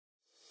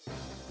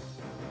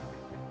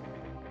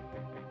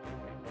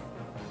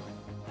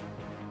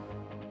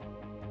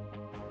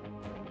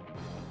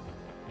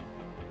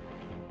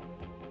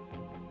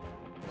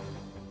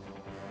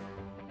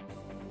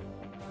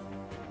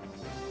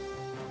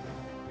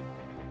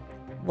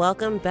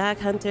Welcome back,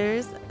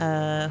 hunters.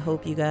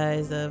 Hope you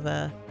guys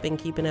have been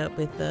keeping up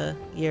with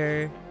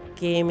your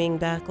gaming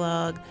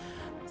backlog.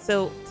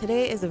 So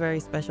today is a very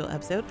special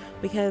episode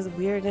because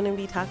we're going to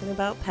be talking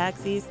about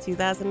PAX East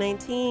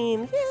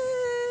 2019.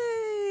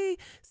 Yay!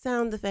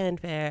 Sound the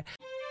fanfare.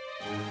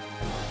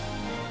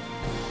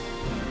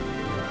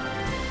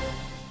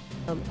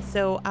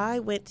 So I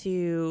went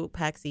to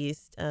PAX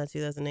East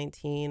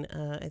 2019.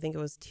 I think it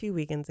was 2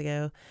 weekends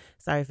ago.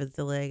 Sorry for the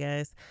delay,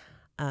 guys.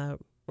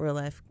 Real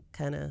life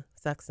kind of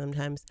sucks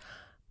sometimes.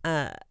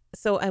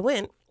 So I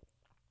went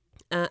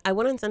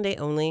on Sunday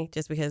only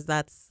just because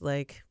that's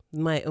like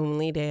my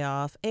only day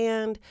off.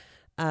 And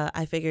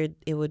I figured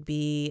it would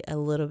be a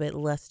little bit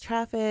less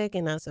traffic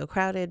and not so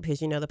crowded because,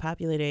 the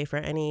popular day for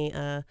any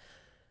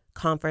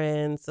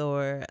conference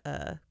or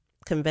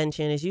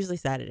convention is usually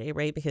Saturday,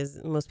 right?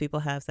 Because most people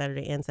have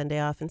Saturday and Sunday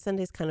off, and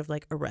Sunday's kind of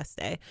like a rest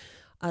day.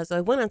 So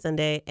I went on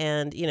Sunday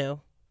and,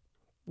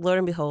 Lord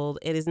and behold,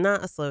 it is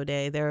not a slow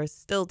day. There are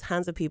still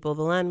tons of people.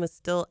 The line was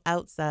still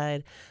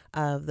outside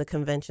of the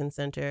convention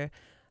center.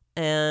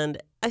 And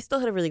I still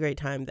had a really great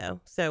time, though.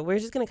 So we're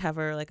just going to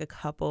cover like a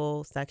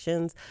couple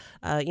sections,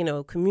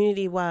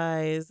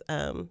 community-wise,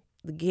 the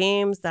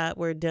games that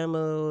were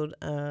demoed,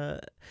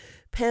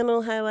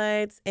 panel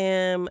highlights,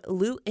 and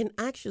loot. And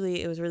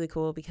actually, it was really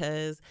cool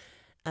because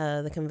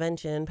the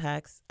convention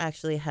PAX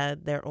actually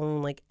had their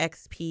own like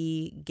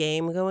XP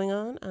game going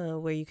on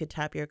where you could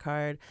tap your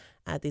card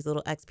at these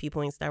little XP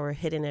points that were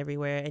hidden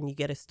everywhere, and you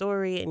get a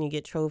story and you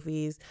get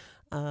trophies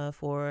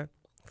for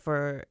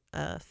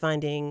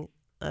finding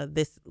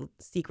this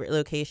secret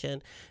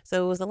location.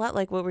 So it was a lot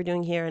like what we're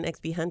doing here on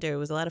XP Hunter. It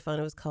was a lot of fun.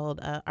 It was called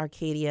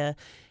Arcadia.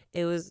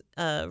 It was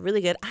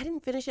really good. I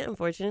didn't finish it,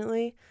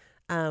 unfortunately,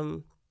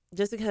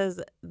 just because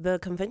the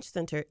convention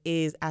center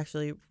is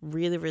actually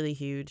really, really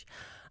huge.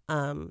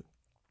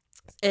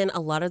 And a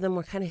lot of them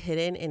were kind of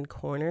hidden in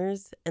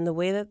corners. And the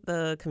way that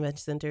the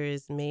convention center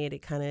is made,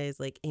 it kind of is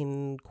like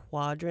in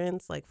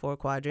quadrants, like 4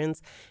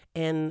 quadrants.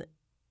 And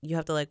you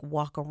have to like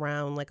walk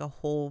around like a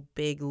whole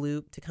big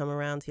loop to come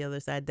around to the other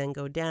side, then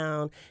go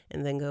down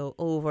and then go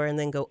over and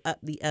then go up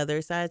the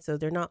other side. So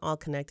they're not all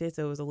connected.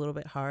 So it was a little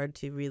bit hard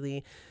to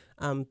really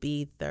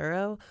be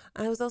thorough.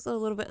 I was also a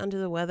little bit under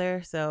the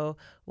weather. So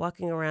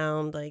walking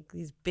around like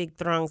these big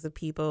throngs of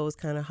people was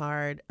kind of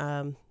hard.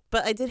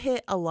 But I did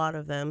hit a lot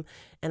of them,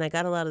 and I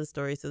got a lot of the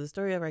stories. So the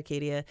story of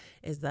Arcadia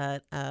is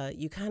that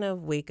you kind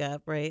of wake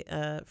up, right,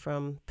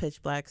 from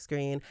pitch black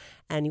screen,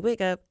 and you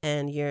wake up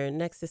and you're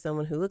next to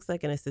someone who looks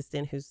like an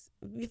assistant who's,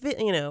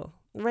 vividly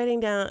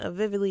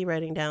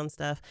writing down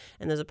stuff.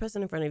 And there's a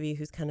person in front of you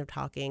who's kind of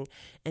talking,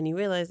 and you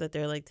realize that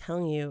they're like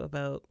telling you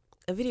about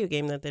a video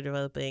game that they're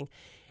developing.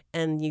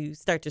 And you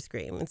start to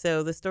scream. And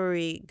so the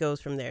story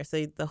goes from there.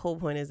 So the whole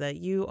point is that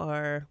you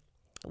are,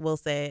 we'll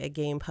say, a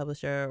game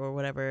publisher or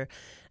whatever,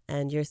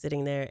 and you're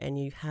sitting there and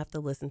you have to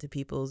listen to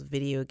people's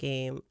video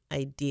game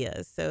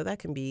ideas. So that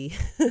can be,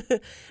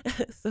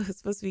 so it's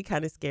supposed to be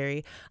kind of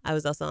scary. I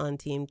was also on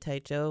Team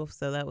Taicho,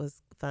 so that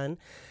was fun.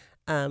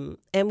 And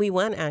we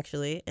won,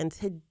 actually. And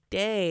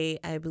today,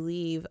 I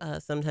believe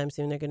sometime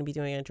soon, they're going to be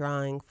doing a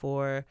drawing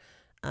for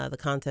the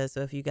contest.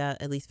 So if you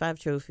got at least 5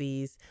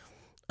 trophies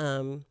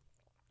and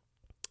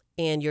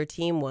your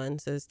team won,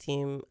 so it's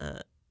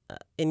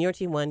in your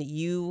team won,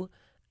 you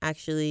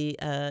actually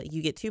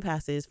you get 2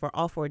 passes for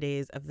all 4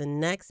 days of the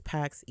next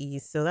PAX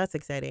East. So that's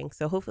exciting.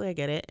 So hopefully I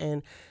get it,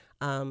 and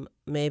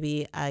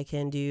maybe I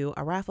can do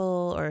a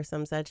raffle or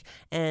some such,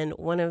 and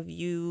one of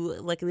you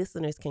like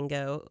listeners can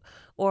go,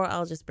 or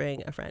I'll just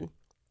bring a friend.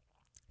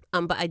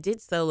 But I did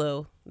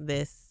solo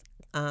this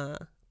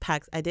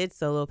PAX. I did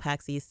solo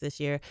PAX East this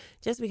year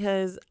just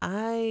because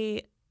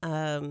I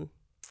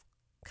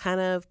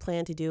kind of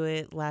planned to do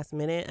it last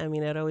minute. I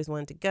mean, I'd always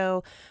wanted to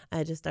go.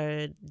 I just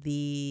started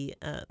the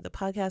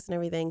podcast and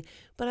everything,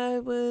 but I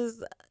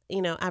was,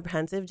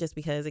 apprehensive just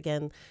because,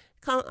 again,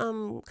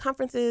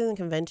 conferences and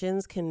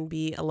conventions can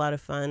be a lot of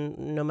fun,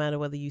 no matter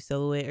whether you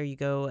solo it or you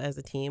go as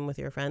a team with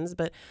your friends.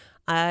 But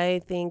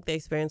I think the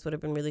experience would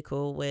have been really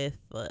cool with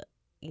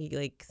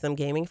like some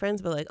gaming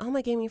friends, but like all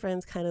my gaming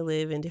friends kind of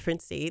live in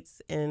different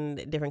states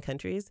and different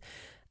countries.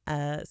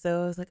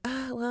 So I was like,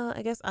 well,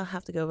 I guess I'll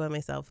have to go by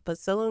myself. But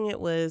soloing it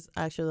was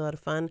actually a lot of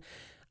fun.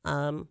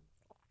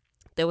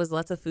 There was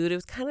lots of food. It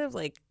was kind of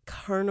like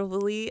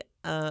carnival-y.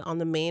 On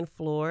the main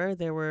floor,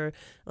 there were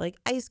like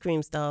ice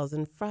cream stalls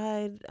and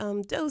fried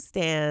dough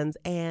stands,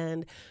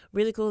 and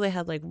really cool. They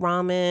had like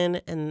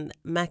ramen and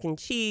mac and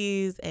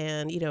cheese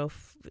and,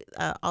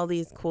 all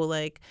these cool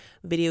like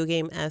video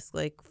game-esque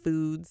like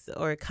foods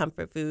or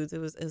comfort foods. It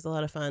was a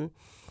lot of fun.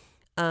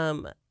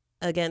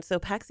 Again, so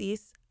PAX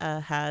East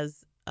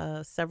has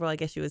several, I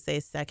guess you would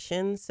say,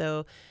 sections.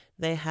 So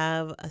they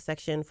have a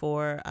section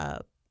for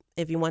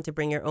if you want to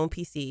bring your own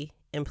PC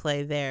and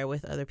play there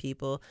with other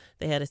people.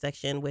 They had a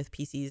section with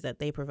PCs that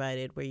they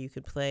provided where you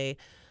could play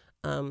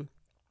a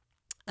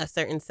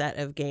certain set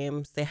of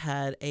games. They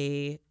had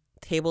a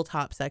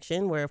tabletop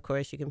section where, of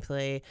course, you can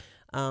play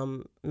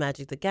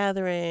Magic the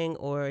Gathering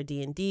or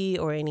D&D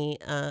or any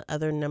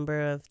other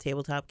number of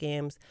tabletop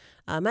games.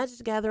 Magic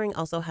the Gathering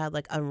also had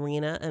like an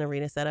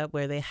arena setup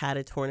where they had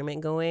a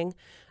tournament going.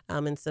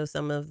 And so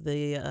some of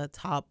the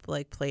top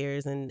like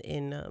players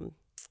in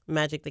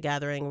Magic the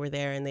Gathering were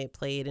there and they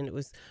played, and it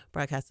was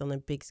broadcast on a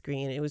big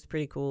screen. It was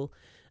pretty cool.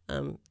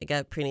 It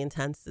got pretty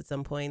intense at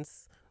some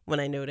points when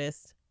I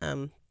noticed.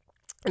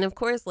 And of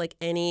course, like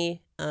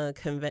any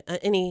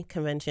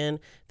convention,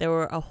 there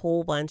were a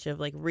whole bunch of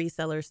like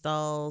reseller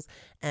stalls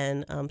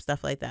and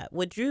stuff like that.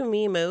 What drew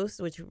me most,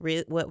 what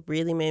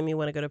really made me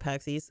want to go to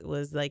PAX East,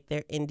 was like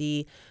their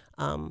indie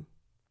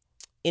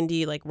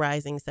like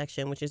rising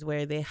section, which is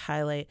where they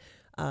highlight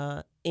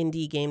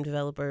indie game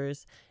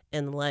developers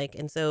and the like.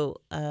 And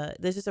so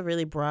there's just a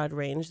really broad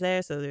range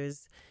there. So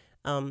there's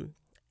phone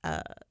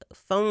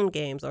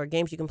games or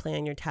games you can play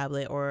on your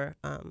tablet or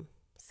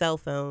cell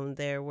phone.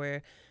 There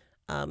were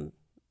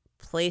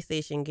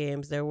PlayStation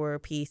games, there were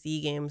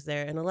PC games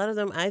there, and a lot of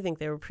them I think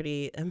they were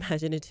pretty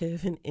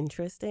imaginative and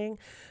interesting.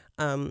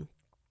 I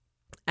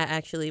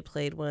actually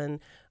played one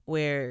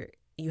where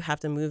you have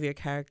to move your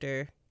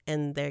character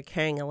and they're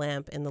carrying a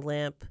lamp, and the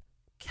lamp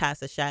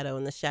casts a shadow,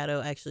 and the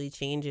shadow actually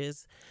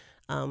changes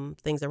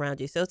things around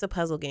you. So it's a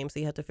puzzle game, so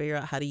you have to figure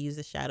out how to use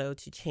the shadow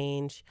to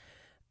change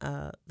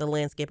the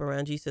landscape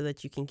around you so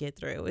that you can get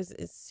through.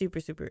 It's super,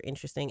 super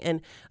interesting.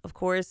 And of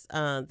course,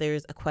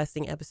 there's a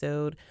questing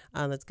episode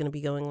that's going to be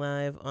going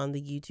live on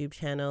the YouTube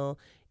channel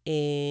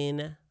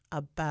in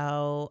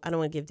about, I don't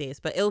want to give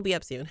dates, but it'll be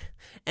up soon.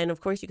 And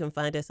of course, you can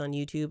find us on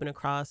YouTube and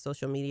across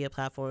social media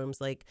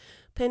platforms like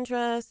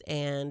Pinterest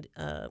and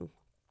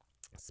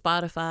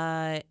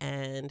Spotify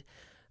and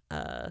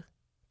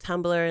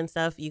Tumblr and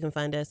stuff. You can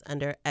find us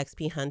under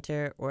XP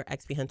Hunter or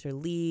XP Hunter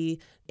Lee,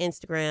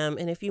 Instagram.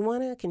 And if you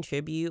want to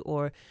contribute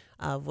or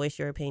voice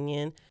your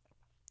opinion,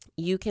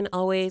 you can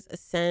always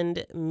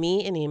send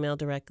me an email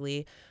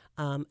directly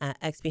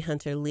at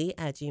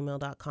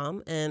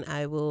xphunterlee@gmail.com, and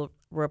I will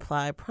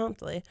reply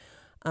promptly.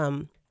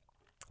 But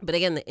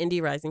again, the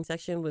Indie Rising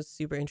section was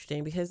super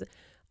interesting because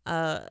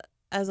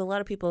as a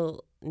lot of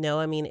people know,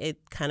 I mean,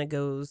 it kind of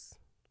goes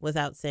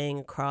without saying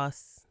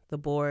across the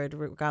board,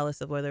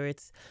 regardless of whether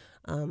it's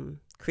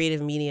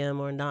creative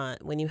medium or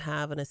not. When you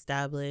have an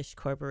established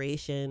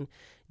corporation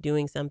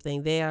doing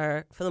something, they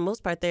are, for the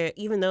most part, they're,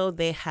 even though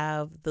they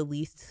have the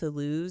least to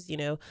lose, you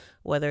know,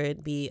 whether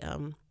it be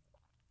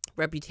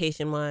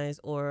reputation wise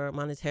or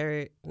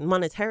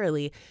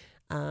monetarily,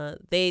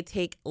 they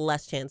take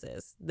less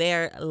chances.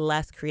 They're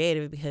less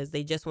creative because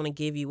they just want to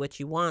give you what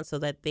you want so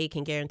that they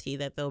can guarantee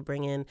that they'll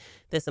bring in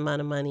this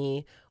amount of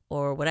money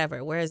or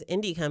whatever. Whereas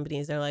indie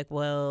companies, they're like,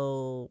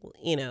 well,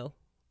 you know,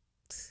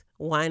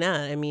 why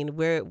not? I mean,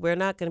 we're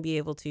not going to be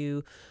able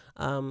to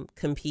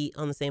compete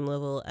on the same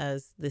level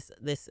as this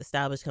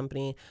established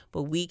company,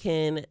 but we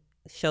can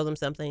show them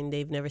something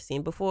they've never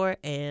seen before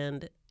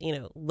and, you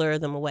know, lure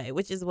them away,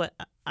 which is what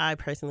I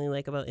personally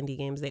like about indie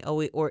games. They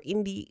always, or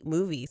indie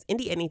movies,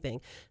 indie anything.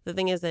 The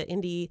thing is that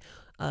indie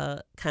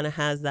kind of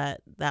has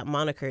that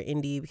moniker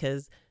indie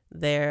because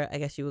they're, I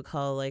guess you would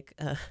call like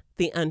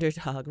the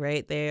underdog,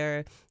 right?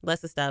 They're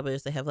less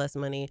established, they have less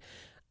money.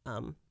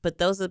 But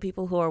those are the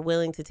people who are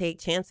willing to take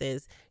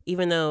chances,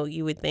 even though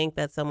you would think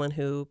that someone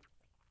who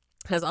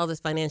has all this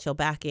financial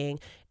backing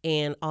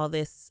and all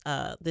this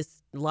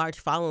this large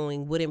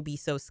following wouldn't be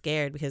so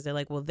scared, because they're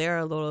like, well, there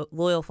are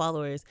loyal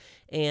followers,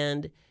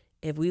 and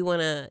if we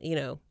want to, you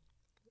know,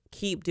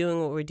 keep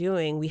doing what we're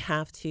doing, we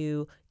have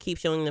to keep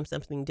showing them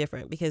something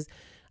different. Because,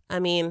 I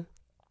mean,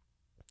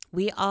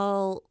 we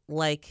all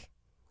like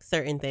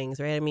certain things,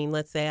 right? I mean,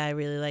 let's say I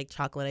really like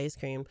chocolate ice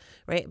cream,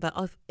 right?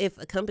 But if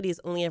a company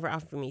is only ever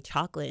offering me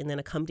chocolate, and then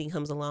a company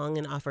comes along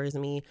and offers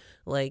me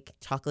like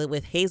chocolate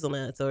with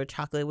hazelnuts or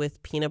chocolate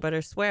with peanut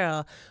butter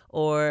swirl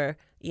or,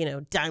 you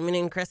know, diamond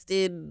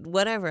encrusted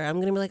whatever, I'm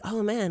gonna be like,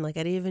 oh man, like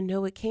I didn't even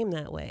know it came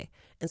that way.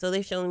 And so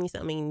they're showing me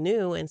something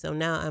new, and so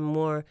now I'm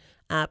more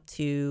apt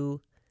to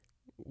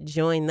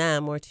join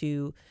them or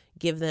to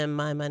give them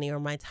my money or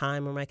my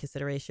time or my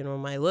consideration or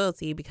my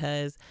loyalty,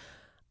 because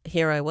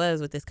here I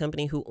was with this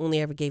company who only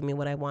ever gave me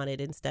what I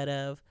wanted instead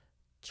of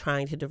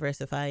trying to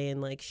diversify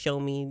and like show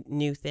me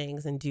new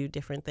things and do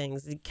different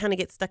things. You kind of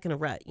get stuck in a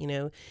rut, you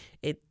know.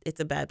 It's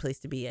a bad place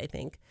to be, I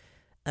think.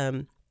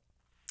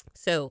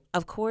 So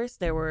of course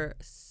there were,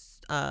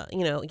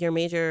 you know, your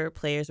major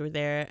players were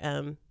there.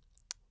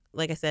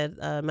 Like I said,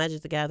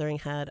 Magic the Gathering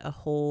had a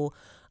whole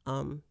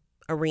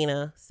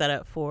arena set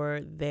up for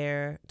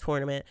their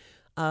tournament.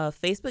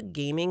 Facebook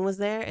Gaming was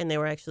there, and they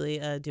were actually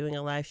doing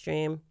a live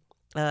stream.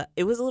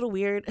 It was a little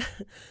weird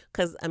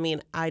because, I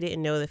mean, I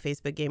didn't know that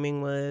Facebook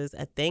Gaming was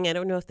a thing. I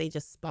don't know if they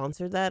just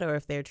sponsored that or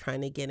if they're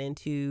trying to get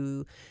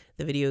into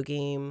the video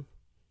game,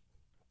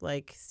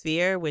 like,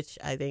 sphere, which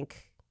I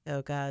think,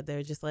 oh, God,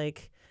 they're just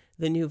like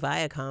the new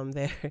Viacom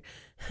there.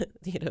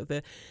 You know,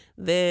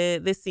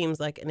 this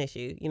seems like an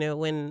issue. You know,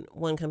 when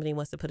one company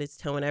wants to put its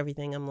toe in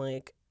everything, I'm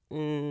like,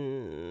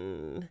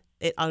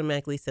 it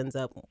automatically sends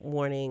up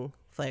warning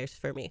flares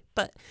for me.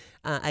 But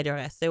I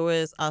digress. There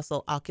was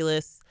also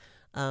Oculus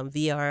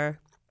VR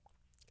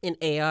in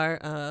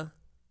AR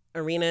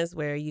arenas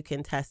where you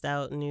can test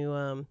out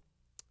new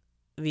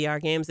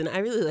VR games. And I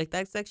really like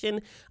that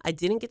section. I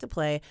didn't get to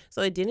play,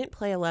 so I didn't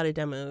play a lot of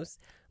demos,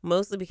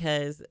 mostly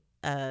because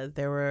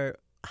there were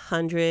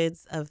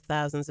hundreds of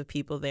thousands of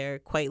people there,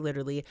 quite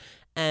literally.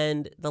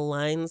 And the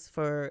lines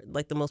for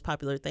like the most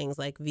popular things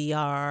like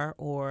VR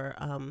or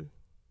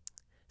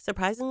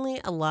surprisingly,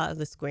 a lot of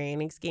the Square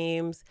Enix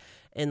games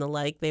and the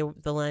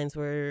lines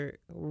were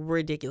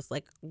ridiculous,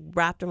 like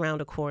wrapped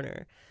around a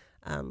corner.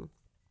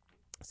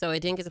 So I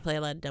didn't get to play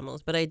a lot of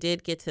demos, but I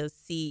did get to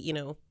see,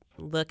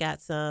 look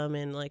at some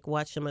and like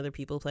watch some other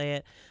people play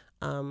it.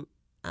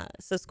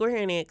 So Square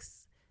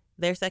Enix,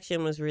 their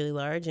section was really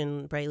large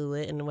and brightly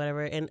lit and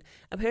whatever. And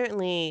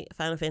apparently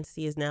Final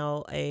Fantasy is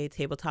now a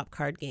tabletop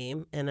card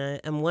game. And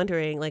I'm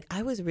wondering, like,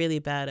 I was really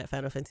bad at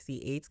Final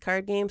Fantasy VIII's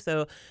card game.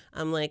 So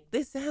I'm like,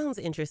 this sounds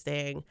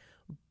interesting,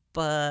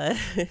 but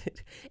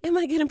am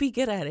I going to be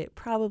good at it?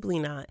 Probably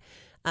not.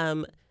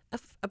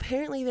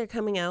 Apparently they're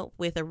coming out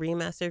with a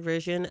remastered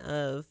version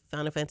of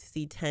Final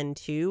Fantasy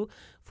X-2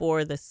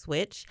 for the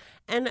Switch.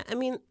 And I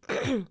mean,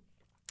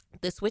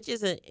 the Switch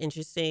is an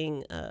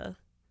interesting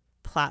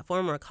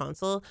platform or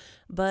console,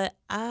 but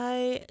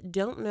I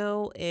don't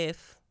know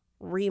if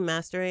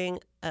remastering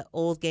an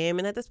old game,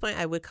 and at this point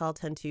I would call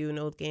X-2 an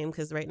old game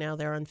because right now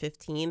they're on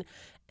 15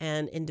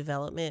 and in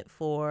development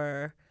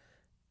for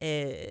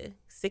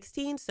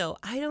 16, so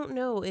I don't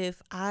know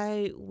if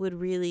I would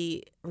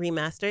really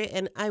remaster it.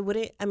 And I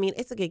wouldn't, I mean,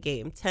 it's a good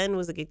game. 10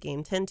 was a good game.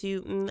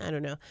 X-2, I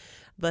don't know,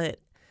 but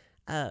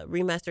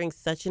remastering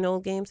such an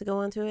old game to go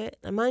onto it,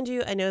 and mind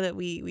you, I know that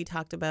we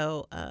talked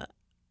about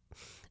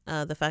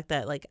the fact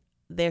that like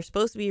they're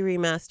supposed to be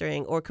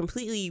remastering or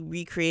completely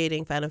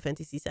recreating Final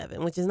Fantasy VII,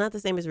 which is not the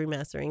same as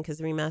remastering, because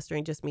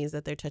remastering just means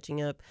that they're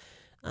touching up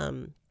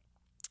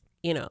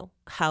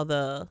how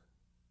the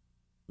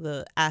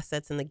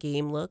assets in the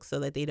game look so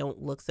that they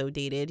don't look so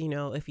dated.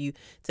 If you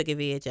took a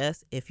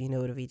VHS, if you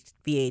know what a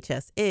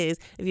VHS is,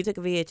 if you took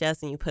a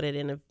VHS and you put it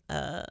in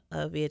a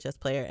VHS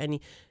player and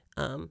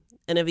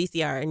in a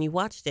VCR and you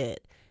watched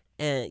it,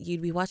 and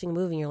you'd be watching a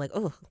movie and you're like,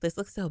 oh, this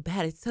looks so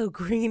bad. It's so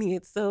grainy.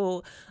 It's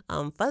so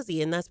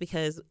fuzzy. And that's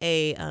because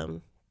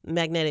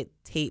magnetic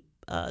tape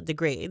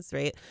degrades,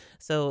 right?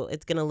 So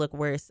it's going to look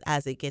worse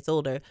as it gets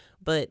older.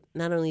 But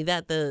not only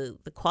that, the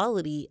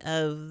quality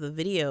of the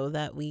video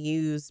that we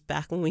used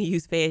back when we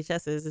used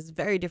VHSs is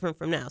very different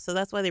from now. So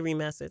that's why they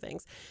remaster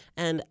things.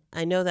 And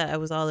I know that I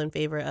was all in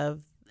favor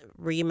of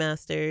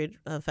remastered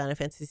Final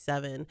Fantasy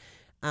VII,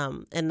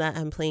 and that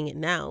I'm playing it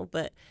now.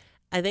 But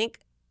I think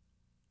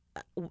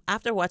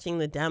after watching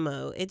the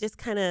demo, it just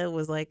kind of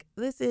was like,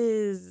 this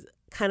is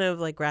kind of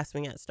like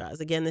grasping at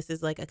straws. Again, this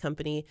is like a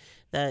company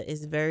that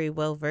is very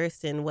well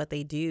versed in what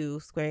they do.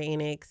 Square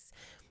Enix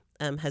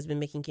has been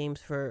making games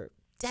for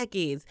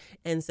decades.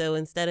 And so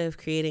instead of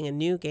creating a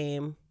new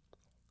game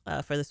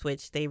for the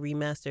Switch, they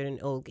remastered an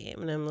old game.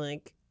 And I'm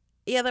like,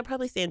 yeah, that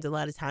probably saves a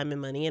lot of time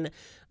and money. And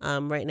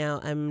right now,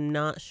 I'm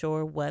not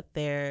sure what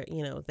their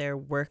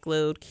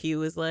workload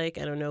queue is like.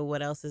 I don't know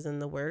what else is in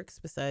the works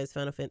besides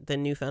the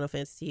new Final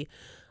Fantasy.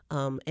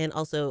 And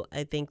also,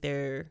 I think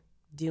they're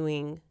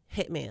doing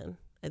Hitman.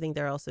 I think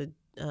they're also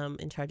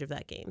in charge of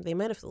that game. They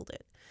might have sold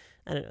it.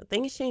 I don't know.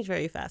 Things change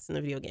very fast in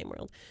the video game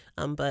world.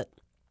 But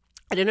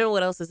I don't know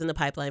what else is in the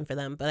pipeline for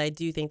them. But I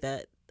do think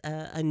that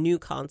a new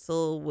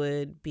console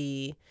would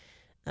be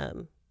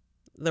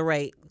the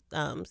right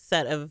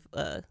set of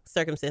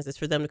circumstances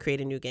for them to create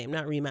a new game,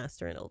 not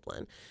remaster an old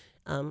one.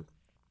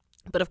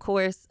 But of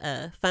course,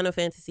 Final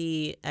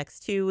Fantasy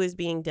X-2 is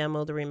being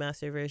demoed, the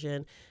remastered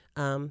version.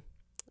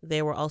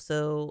 They were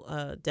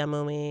also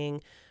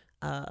demoing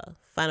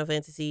Final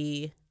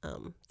Fantasy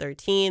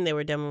 13. They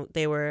were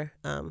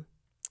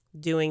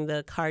doing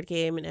the card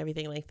game and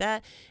everything like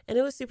that, and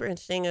it was super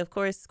interesting. Of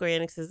course,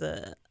 Square Enix is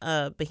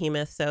a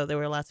behemoth, so there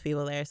were lots of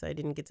people there, so I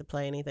didn't get to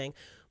play anything,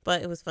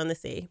 but it was fun to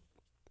see.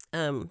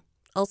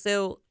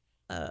 Also,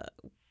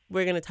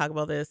 we're going to talk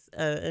about this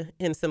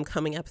in some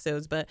coming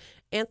episodes, but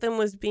Anthem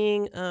was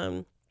being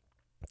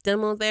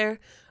demoed there.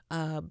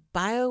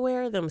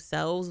 BioWare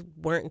themselves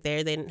weren't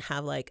there. They didn't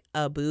have like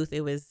a booth.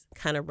 It was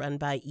kind of run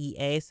by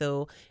EA.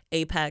 So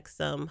Apex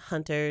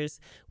Hunters,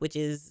 which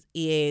is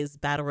EA's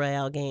Battle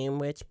Royale game,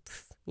 which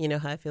you know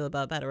how I feel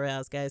about Battle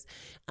Royales, guys,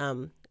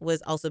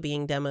 was also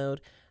being demoed.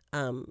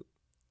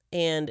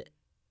 And,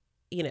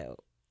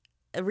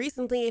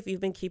 recently, if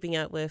you've been keeping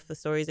up with the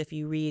stories, if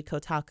you read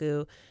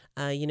Kotaku,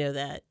 you know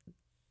that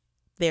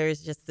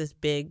there's just this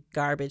big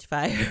garbage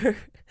fire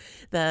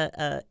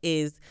that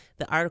is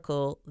the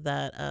article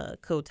that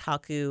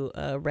Kotaku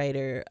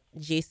writer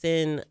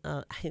Jason,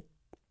 I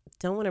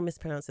don't want to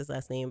mispronounce his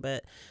last name,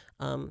 but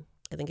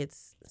I think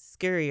it's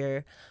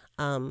Scurrier,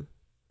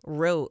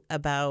 wrote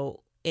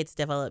about its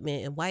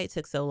development and why it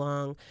took so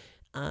long,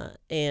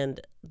 and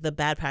the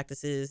bad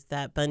practices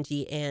that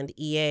Bungie and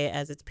EA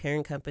as its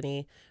parent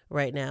company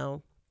right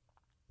now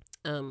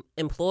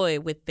employ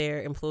with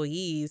their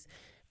employees,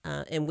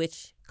 and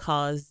which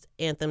caused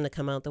Anthem to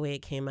come out the way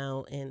it came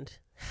out and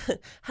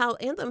how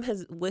Anthem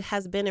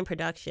has been in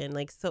production.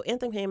 Like, so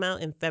Anthem came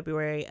out in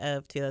February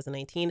of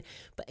 2019,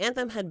 but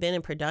Anthem had been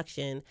in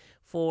production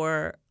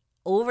for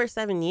over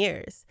 7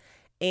 years.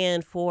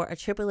 And for a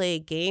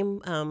AAA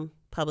game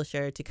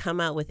publisher to come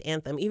out with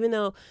Anthem, even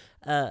though,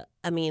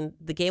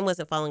 the game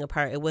wasn't falling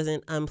apart, it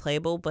wasn't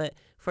unplayable, but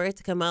for it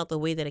to come out the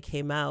way that it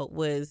came out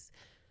was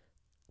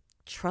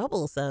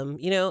troublesome.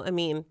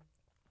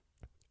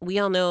 We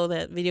all know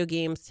that video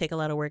games take a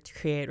lot of work to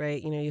create,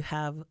 right? You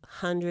have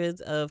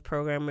hundreds of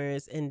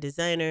programmers and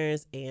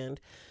designers and,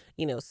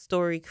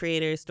 story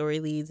creators, story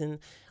leads, and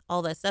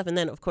all that stuff. And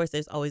then, of course,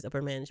 there's always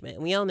upper management.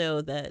 And we all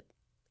know that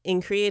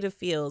in creative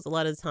fields, a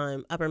lot of the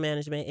time, upper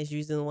management is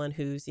usually the one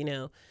who's,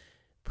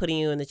 putting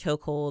you in the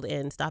chokehold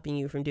and stopping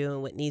you from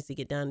doing what needs to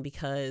get done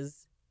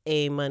because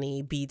A,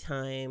 money, B,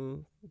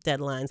 time,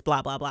 deadlines,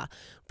 blah, blah, blah.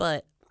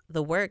 But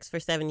the works for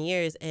 7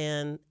 years,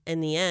 and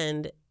in the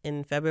end,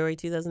 in February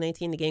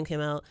 2018, the game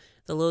came out.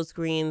 The load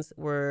screens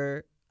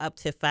were up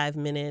to 5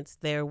 minutes.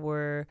 There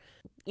were,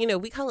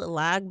 we call it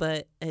lag,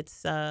 but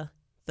it's the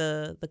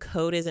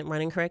code isn't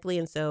running correctly,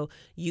 and so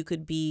you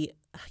could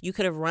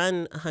have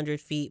run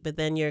 100 feet, but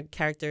then your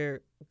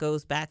character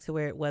goes back to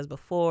where it was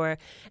before,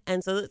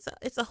 and so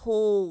it's a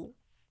whole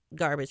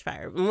garbage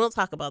fire, and we'll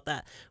talk about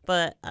that.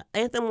 But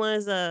Anthem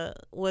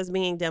was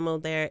being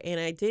demoed there, and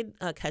I did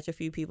catch a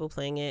few people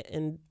playing it,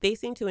 and they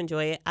seem to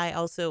enjoy it. I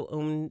also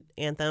own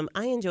Anthem.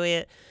 I enjoy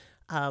it,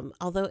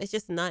 although it's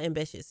just not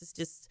ambitious. It's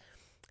just,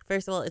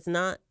 first of all, it's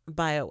not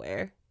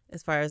BioWare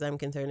as far as I'm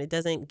concerned. It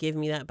doesn't give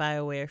me that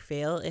BioWare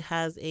feel. It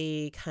has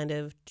a kind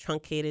of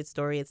truncated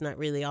story. It's not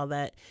really all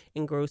that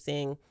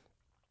engrossing.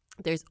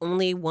 There's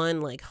only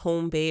one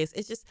home base.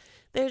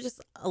 There's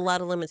just a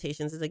lot of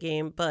limitations in the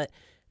game, but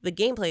the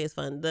gameplay is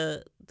fun.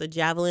 The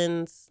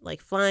javelins,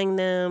 flying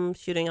them,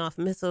 shooting off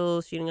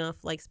missiles, shooting off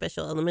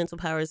special elemental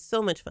powers,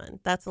 so much fun.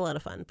 That's a lot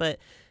of fun. But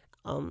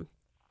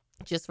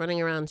just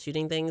running around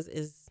shooting things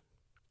is,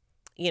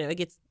 it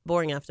gets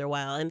boring after a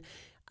while. And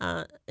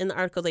in the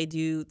article, they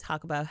do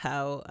talk about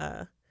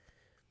how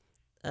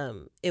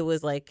it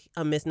was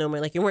a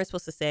misnomer. You weren't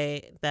supposed to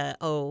say that,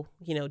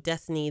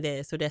 Destiny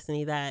this or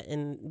Destiny that,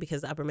 and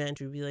because the upper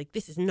manager would be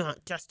this is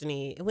not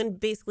Destiny.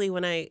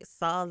 When I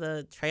saw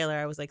the trailer,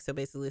 I was so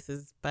basically this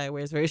is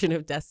BioWare's version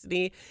of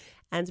Destiny.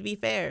 And to be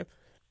fair,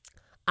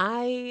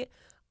 I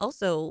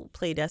also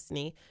play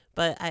Destiny,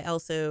 but I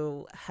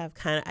also have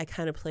kind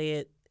of play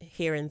it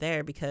here and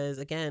there because,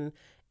 again,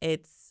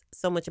 it's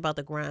so much about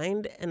the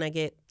grind, and I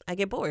get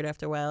bored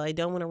after a while. I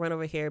don't want to run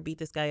over here, beat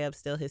this guy up,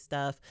 steal his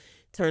stuff,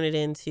 turn it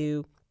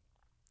into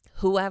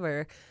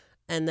whoever,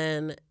 and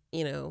then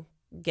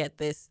get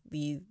this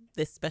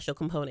special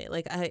component.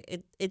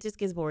 It just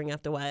gets boring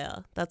after a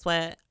while. That's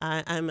why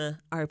I'm a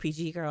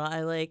RPG girl.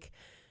 I like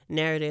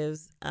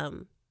narratives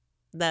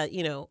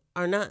that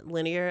are not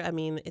linear. I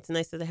mean, it's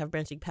nice that they have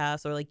branching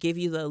paths or give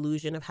you the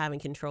illusion of having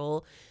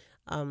control,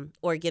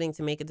 or getting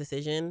to make a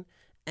decision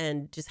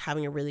and just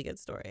having a really good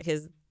story.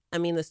 Because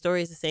the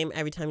story is the same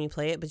every time you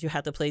play it, but you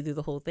have to play through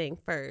the whole thing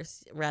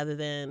first rather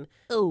than,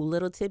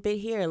 little tidbit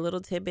here, a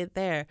little tidbit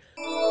there.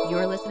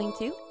 You're listening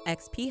to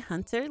XP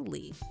Hunter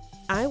Lee.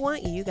 I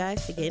want you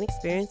guys to gain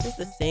experiences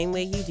the same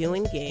way you do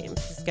in games,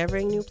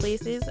 discovering new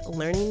places,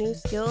 learning new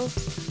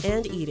skills,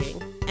 and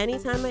eating.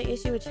 Anytime I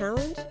issue a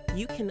challenge,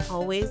 you can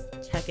always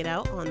check it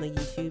out on the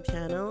YouTube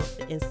channel,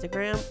 the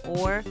Instagram,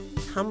 or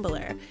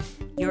Tumblr.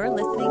 You're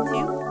listening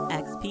to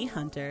XP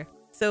Hunter.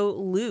 So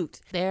Loot,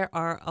 there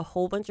are a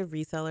whole bunch of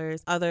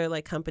resellers, other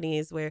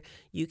companies where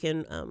you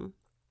can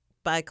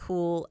buy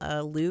cool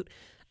loot.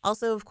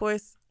 Also, of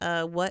course,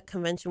 what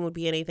convention would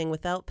be anything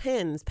without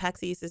pins?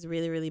 PAX East is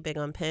really, really big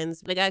on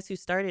pins. The guys who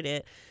started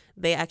it,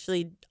 they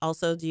actually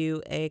also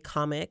do a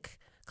comic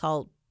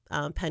called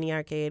Penny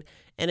Arcade,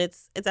 and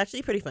it's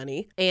actually pretty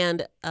funny.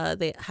 And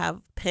they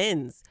have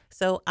pins.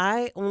 So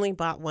I only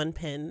bought one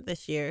pin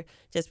this year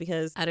just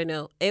because, I don't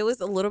know, it was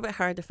a little bit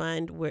hard to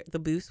find where the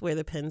booths where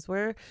the pins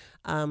were.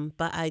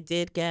 But I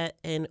did get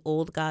an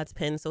Old Gods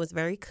pin. So it's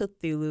very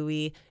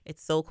Cthulhu-y.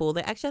 It's so cool.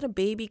 They actually had a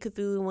baby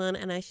Cthulhu one,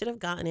 and I should have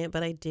gotten it,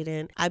 but I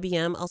didn't.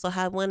 IBM also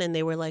had one, and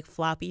they were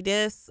floppy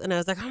disks. And I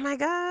was oh my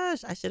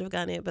gosh, I should have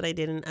gotten it, but I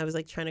didn't. I was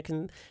trying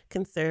to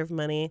conserve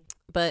money.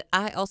 But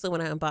I also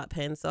went out and bought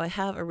pins. So I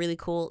have a really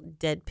cool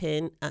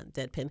Deadpool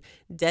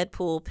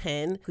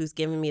pin who's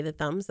giving me the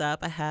thumbs up.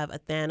 I have a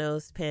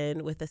Thanos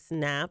pin with a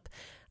snap.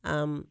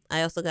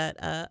 I also got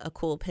a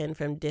cool pin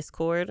from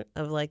Discord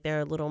of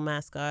their little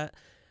mascot.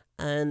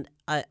 And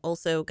I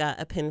also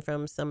got a pin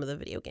from some of the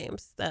video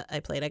games that I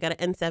played. I got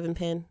an N7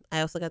 pin.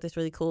 I also got this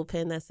really cool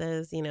pin that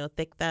says,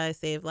 thick thighs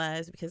save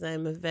lives, because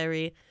I'm a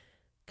very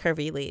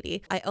curvy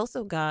lady. I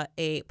also got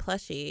a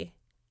plushie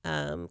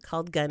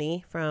called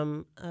Gunny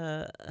from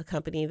a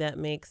company that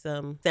makes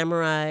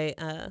samurai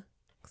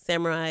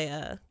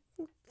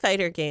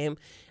fighter game.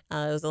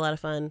 It was a lot of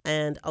fun.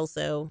 And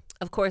also,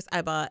 of course,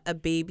 I bought a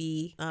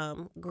baby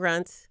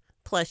Grunt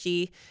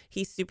plushie.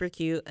 He's super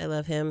cute. I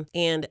love him.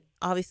 And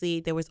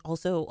obviously, there was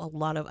also a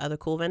lot of other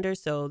cool vendors.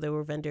 So there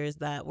were vendors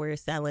that were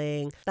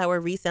reselling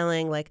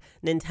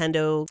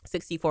Nintendo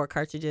 64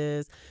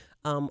 cartridges.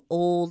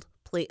 old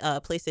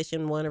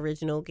PlayStation 1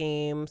 original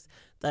games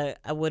that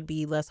would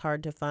be less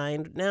hard to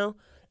find now.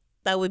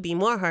 That would be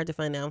more hard to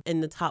find now.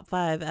 In the top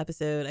 5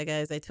 episode,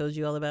 I told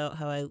you all about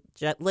how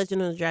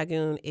Legend of the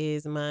Dragoon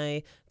is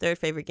my third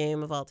favorite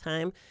game of all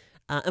time.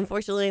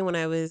 Unfortunately, when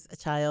I was a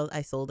child,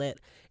 I sold it.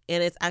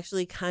 And it's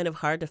actually kind of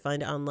hard to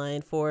find it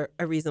online for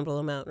a reasonable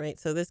amount, right?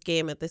 So this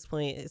game at this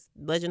point is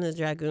Legend of the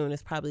Dragoon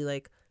is probably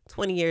like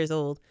 20 years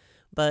old.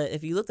 But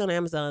if you looked on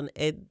Amazon,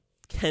 it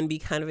can be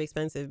kind of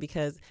expensive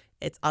because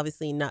it's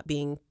obviously not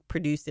being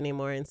produced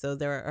anymore. And so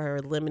there are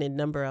a limited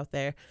number out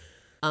there.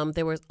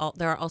 There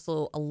are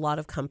also a lot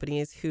of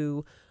companies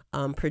who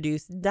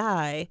produce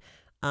die.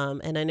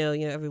 And I know,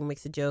 everyone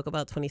makes a joke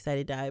about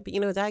 20-sided die,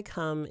 but, die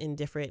come in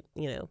different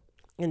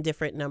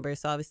numbers.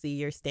 So obviously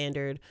your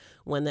standard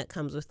one that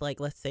comes with, like,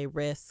 let's say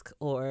Risk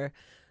or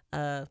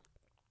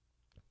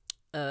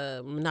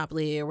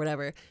Monopoly or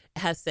whatever,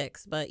 has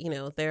 6. But,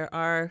 there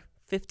are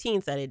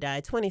 15-sided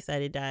die,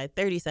 20-sided die,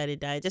 30-sided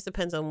die. It just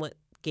depends on what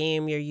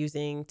game you're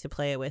using to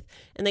play it with.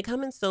 And they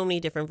come in so many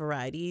different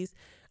varieties.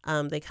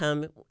 They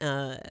come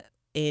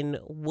in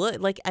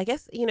wood. Like, I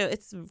guess,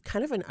 it's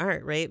kind of an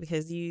art, right?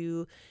 Because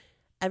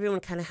everyone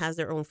kind of has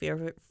their own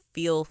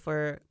feel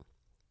for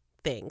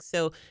things.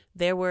 So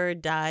there were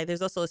die.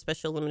 There's also a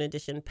special limited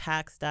edition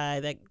PAX die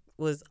that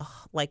was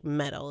like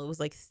metal. It was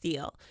like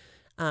steel.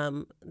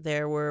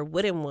 There were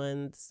wooden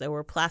ones. There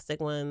were plastic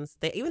ones.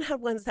 They even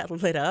had ones that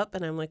lit up.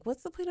 And I'm like,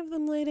 what's the point of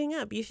them lighting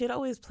up? You should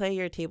always play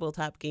your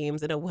tabletop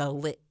games in a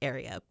well-lit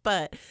area.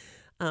 But,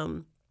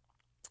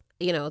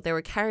 there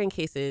were carrying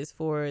cases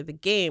for the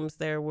games.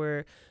 There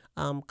were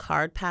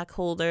card pack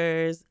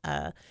holders.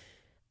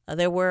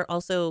 There were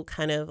also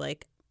kind of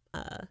like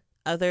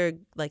other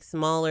like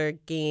smaller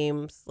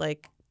games,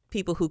 like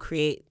people who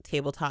create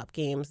tabletop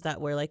games that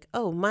were like,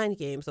 mind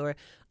games or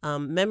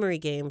memory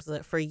games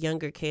for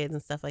younger kids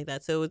and stuff like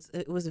that. So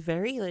it was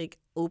very like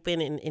open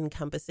and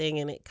encompassing,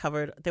 and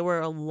there were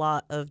a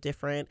lot of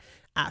different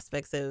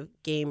aspects of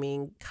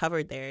gaming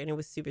covered there, and it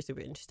was super,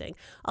 super interesting.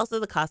 Also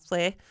the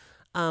cosplay.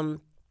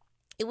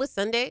 It was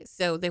Sunday,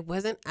 so there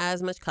wasn't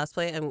as much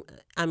cosplay.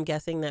 I'm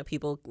guessing that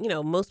people,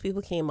 most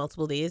people came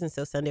multiple days, and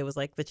so Sunday was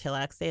like the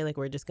chillax day, like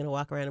we're just going to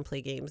walk around and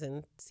play games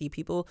and see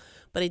people.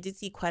 But I did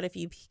see quite a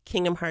few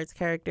Kingdom Hearts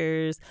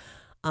characters,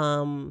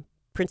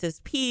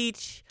 Princess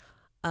Peach.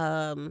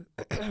 I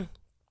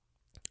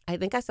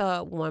think I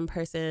saw one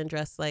person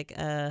dressed like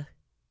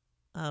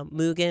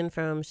Mugen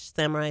from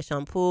Samurai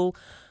Champloo.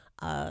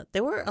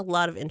 There were a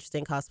lot of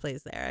interesting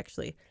cosplays there,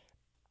 actually.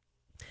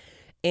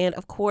 And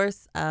of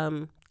course,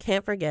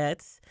 can't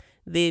forget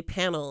the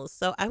panels.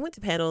 So I went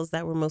to panels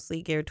that were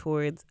mostly geared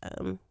towards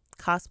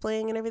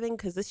cosplaying and everything,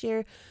 because this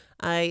year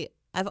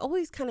I've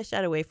always kind of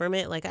shied away from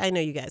it. Like, I know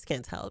you guys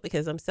can't tell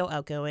because I'm so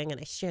outgoing and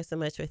I share so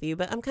much with you,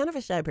 but I'm kind of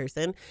a shy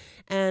person,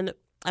 and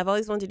I've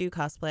always wanted to do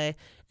cosplay,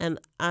 and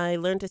I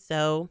learned to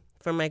sew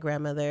from my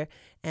grandmother,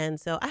 and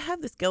so I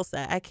have the skill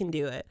set. I can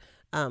do it.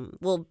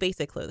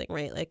 Basic clothing,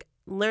 right? Like,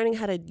 learning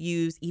how to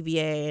use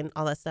EVA and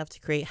all that stuff to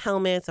create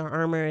helmets or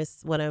armor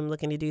is what I'm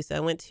looking to do. So I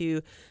went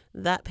to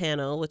that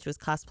panel, which was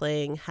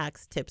cosplaying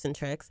hacks, tips, and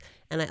tricks.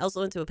 And I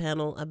also went to a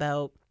panel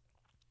about,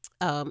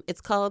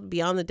 it's called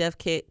Beyond the Dev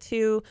Kit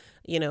 2,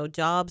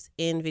 jobs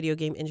in video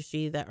game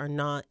industry that are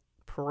not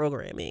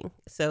programming.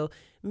 So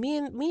me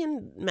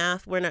and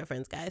math, we're not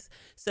friends, guys.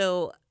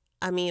 So,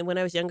 when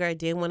I was younger, I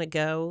did want to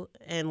go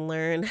and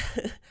learn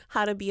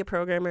how to be a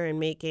programmer and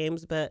make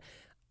games, but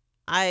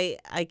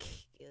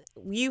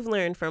you've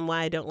learned from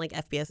why I don't like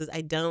FPSs. I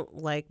don't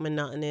like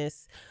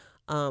monotonous,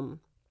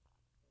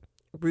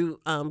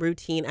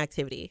 routine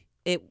activity.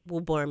 It will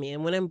bore me.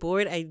 And when I'm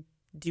bored, I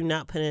do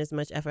not put in as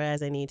much effort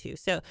as I need to.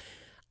 So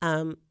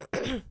when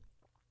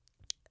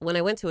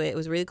I went to it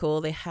was really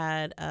cool. They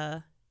had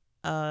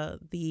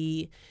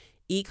the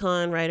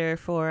econ writer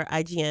for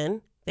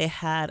IGN. They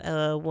had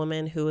a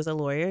woman who was a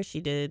lawyer.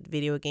 She did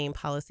video game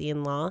policy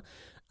and law.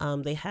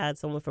 They had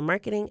someone from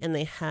marketing, and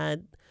they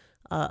had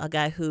a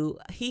guy who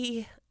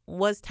he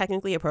was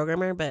technically a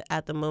programmer, but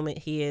at the moment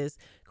he is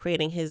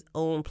creating his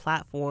own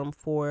platform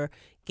for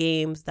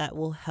games that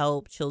will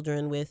help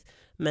children with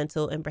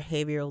mental and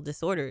behavioral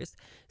disorders.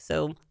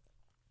 So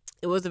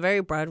it was a very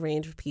broad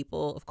range of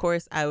people. Of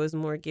course, I was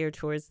more geared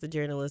towards the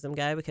journalism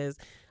guy because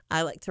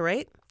I like to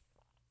write,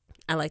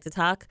 I like to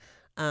talk,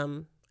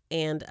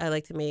 and I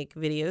like to make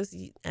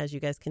videos, as you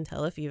guys can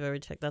tell if you've ever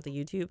checked out the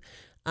YouTube.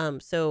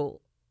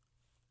 So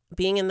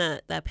being in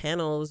that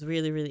panel was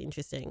really, really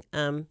interesting.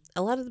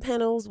 A lot of the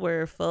panels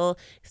were full,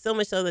 so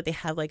much so that they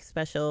have like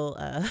special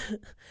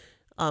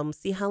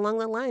see how long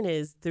the line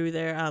is through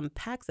their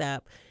PAX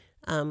app.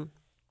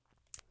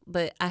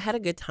 But I had a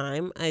good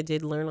time. I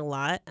did learn a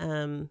lot.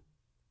 And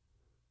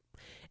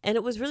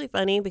it was really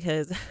funny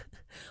because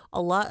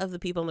a lot of the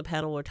people on the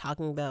panel were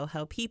talking about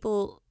how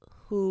people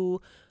who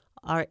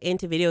are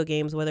into video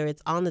games, whether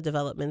it's on the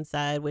development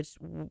side, which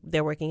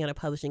they're working at a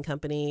publishing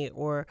company,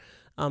 or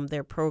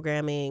they're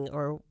programming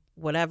or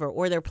whatever,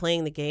 or they're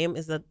playing the game,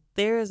 is that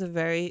there is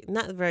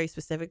not very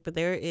specific, but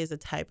there is a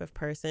type of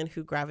person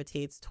who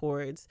gravitates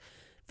towards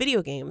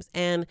video games.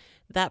 And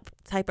that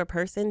type of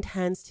person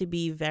tends to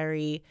be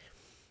very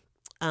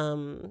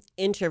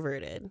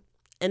introverted.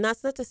 And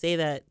that's not to say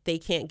that they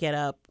can't get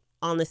up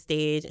on the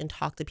stage and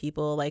talk to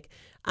people. Like,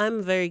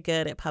 I'm very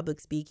good at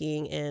public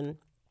speaking and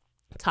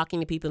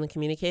talking to people and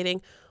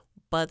communicating.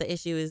 But the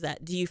issue is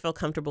that, do you feel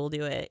comfortable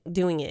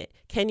doing it?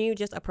 Can you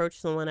just approach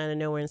someone out of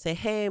nowhere and say,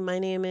 hey, my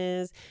name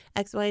is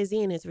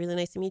XYZ and it's really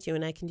nice to meet you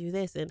and I can do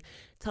this, and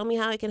tell me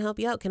how I can help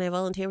you out. Can I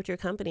volunteer with your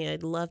company?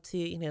 I'd love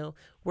to,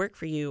 work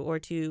for you, or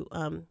to,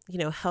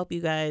 help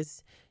you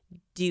guys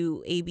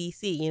do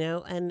ABC,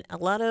 And a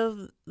lot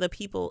of the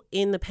people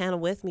in the panel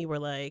with me were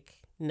like,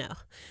 no.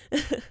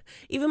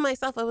 Even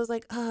myself, I was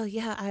like, oh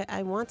yeah,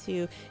 I want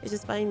to. It's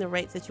just finding the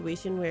right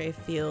situation where it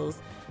feels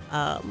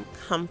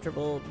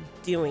comfortable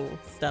doing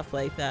stuff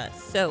like that.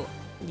 So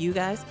you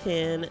guys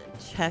can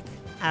check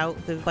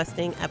out the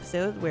questing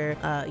episode where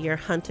your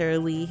Hunter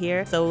Lee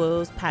here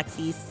solos PAX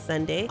East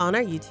Sunday on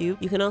our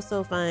YouTube. You can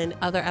also find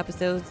other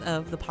episodes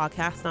of the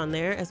podcast on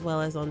there, as well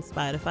as on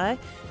Spotify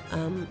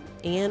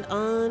and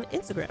on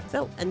Instagram.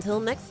 So until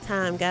next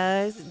time,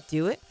 guys,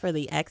 do it for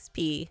the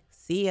XP.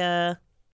 See ya.